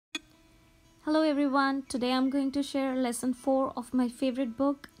Hello everyone, today I'm going to share lesson 4 of my favorite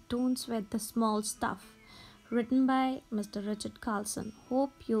book, Don't Sweat the Small Stuff, written by Mr. Richard Carlson.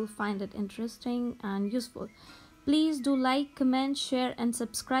 Hope you'll find it interesting and useful. Please do like, comment, share and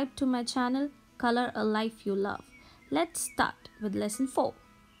subscribe to my channel, Color a Life You Love. Let's start with lesson 4.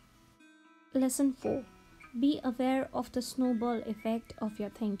 Lesson 4. Be aware of the snowball effect of your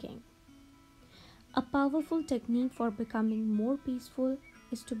thinking. A powerful technique for becoming more peaceful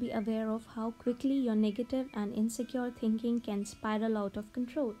is to be aware of how quickly your negative and insecure thinking can spiral out of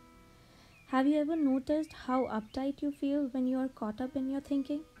control. Have you ever noticed how uptight you feel when you are caught up in your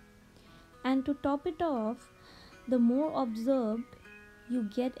thinking? And to top it off, the more observed you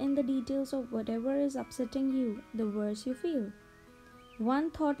get in the details of whatever is upsetting you, the worse you feel.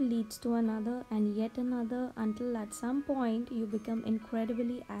 One thought leads to another and yet another until at some point you become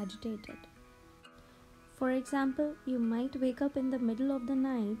incredibly agitated. For example, you might wake up in the middle of the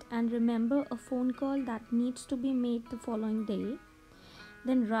night and remember a phone call that needs to be made the following day.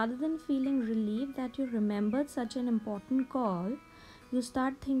 Then, rather than feeling relieved that you remembered such an important call, you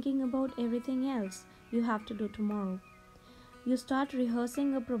start thinking about everything else you have to do tomorrow. You start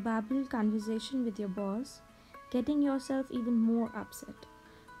rehearsing a probable conversation with your boss, getting yourself even more upset.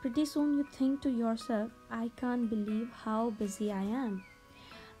 Pretty soon, you think to yourself, I can't believe how busy I am.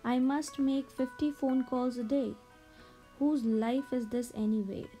 I must make 50 phone calls a day. Whose life is this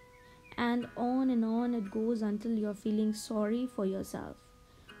anyway? And on it goes until you're feeling sorry for yourself.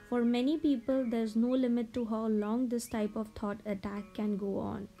 For many people, there's no limit to how long this type of thought attack can go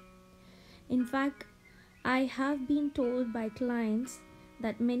on. In fact, I have been told by clients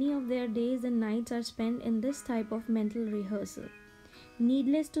that many of their days and nights are spent in this type of mental rehearsal.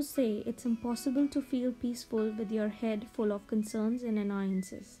 Needless to say, it's impossible to feel peaceful with your head full of concerns and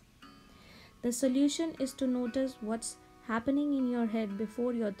annoyances. The solution is to notice what's happening in your head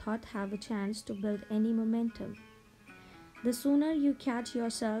before your thoughts have a chance to build any momentum. The sooner you catch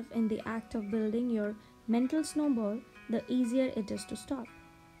yourself in the act of building your mental snowball, the easier it is to stop.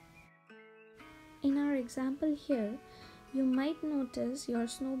 In our example here, you might notice your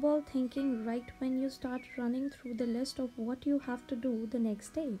snowball thinking right when you start running through the list of what you have to do the next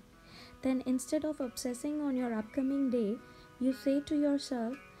day. Then instead of obsessing on your upcoming day, you say to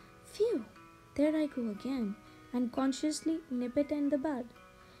yourself, phew, there I go again, and consciously nip it in the bud.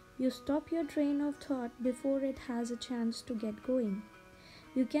 You stop your train of thought before it has a chance to get going.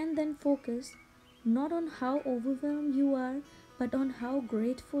 You can then focus not on how overwhelmed you are, but on how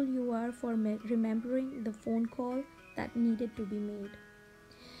grateful you are for remembering the phone call that needed to be made.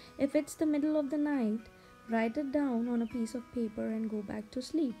 If it's the middle of the night, write it down on a piece of paper and go back to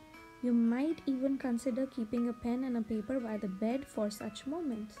sleep. You might even consider keeping a pen and a paper by the bed for such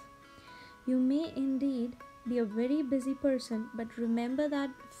moments. You may indeed be a very busy person, but remember that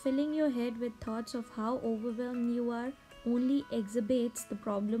filling your head with thoughts of how overwhelmed you are only exacerbates the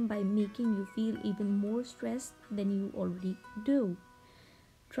problem by making you feel even more stressed than you already do.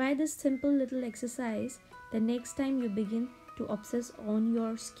 Try this simple little exercise the next time you begin to obsess on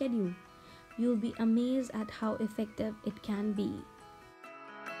your schedule. You'll be amazed at how effective it can be.